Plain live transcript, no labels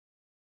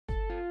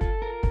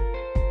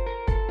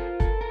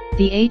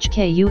The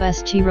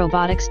HKUST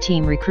Robotics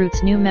Team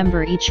recruits new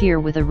member each year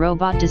with a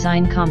robot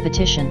design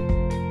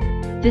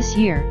competition. This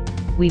year,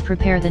 we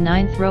prepare the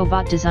 9th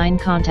robot design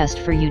contest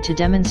for you to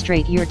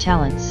demonstrate your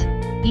talents.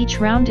 Each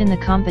round in the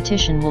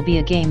competition will be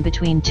a game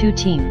between two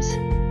teams.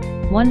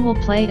 One will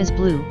play as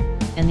blue,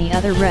 and the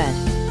other red.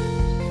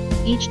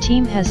 Each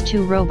team has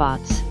two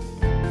robots: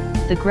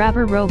 the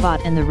grabber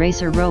robot and the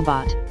racer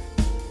robot.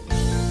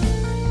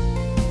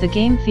 The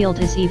game field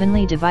is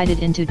evenly divided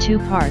into two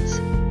parts,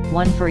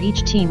 one for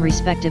each team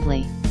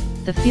respectively.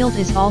 The field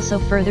is also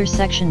further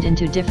sectioned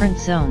into different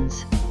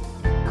zones: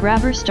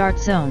 grabber start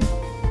zone,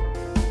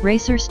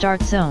 racer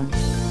start zone,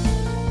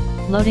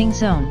 loading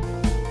zone,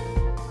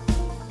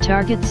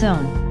 target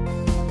zone,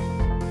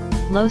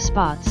 low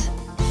spots,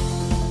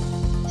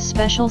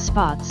 special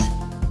spots,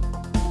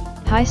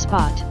 high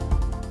spot,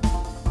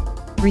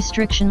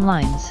 restriction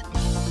lines.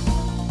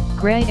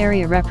 Gray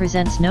area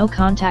represents no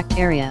contact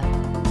area,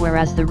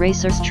 whereas the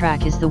racer's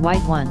track is the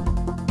white one.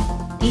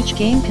 Each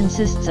game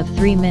consists of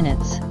 3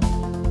 minutes.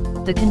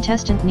 The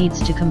contestant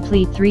needs to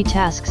complete 3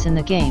 tasks in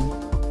the game,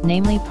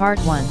 namely Part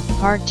 1,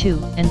 Part 2,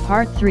 and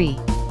Part 3.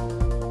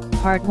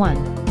 Part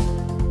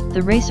 1.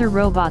 The racer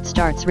robot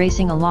starts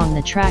racing along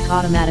the track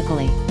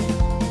automatically.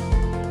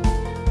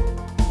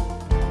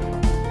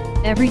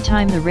 Every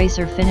time the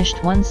racer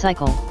finished one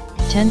cycle,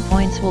 10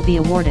 points will be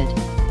awarded.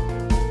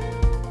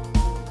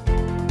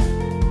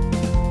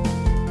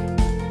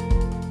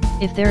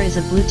 If there is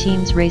a blue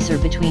team's racer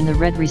between the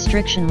red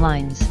restriction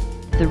lines,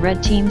 the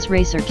red team's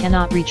racer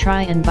cannot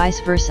retry and vice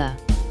versa.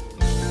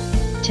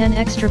 10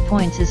 extra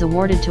points is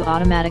awarded to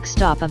automatic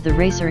stop of the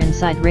racer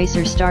inside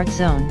racer start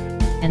zone,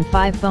 and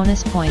 5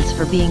 bonus points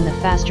for being the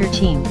faster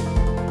team.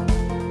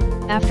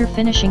 After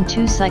finishing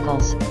 2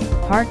 cycles,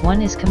 Part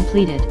 1 is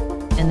completed,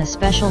 and the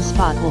special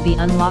spot will be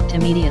unlocked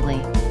immediately.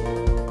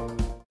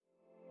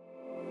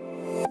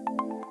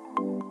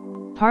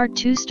 Part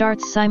 2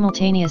 starts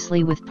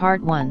simultaneously with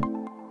Part 1.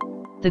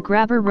 The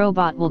grabber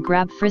robot will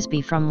grab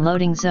frisbee from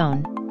loading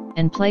zone,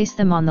 and place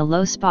them on the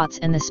low spots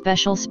and the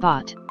special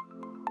spot.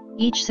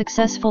 Each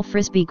successful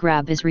frisbee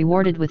grab is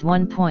rewarded with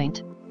 1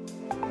 point.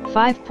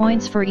 5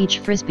 points for each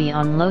frisbee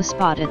on low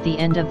spot at the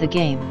end of the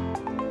game.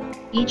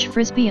 Each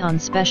frisbee on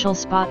special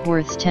spot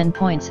worths 10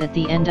 points at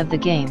the end of the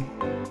game.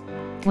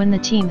 When the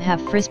team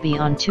have frisbee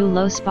on 2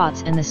 low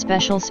spots and the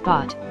special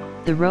spot,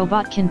 the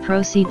robot can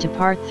proceed to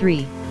Part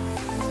 3.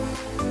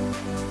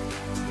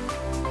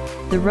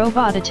 The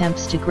robot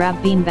attempts to grab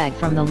beanbag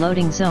from the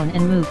loading zone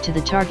and move to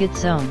the target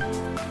zone.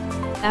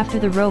 After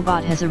the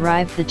robot has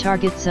arrived the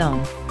target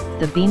zone,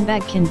 the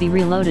beanbag can be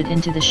reloaded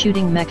into the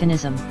shooting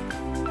mechanism.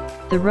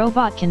 The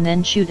robot can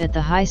then shoot at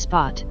the high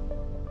spot.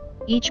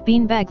 Each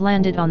beanbag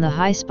landed on the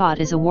high spot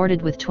is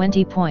awarded with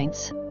 20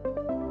 points.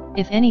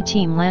 If any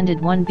team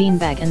landed one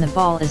beanbag and the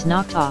ball is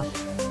knocked off,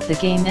 the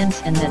game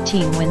ends and that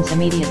team wins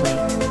immediately.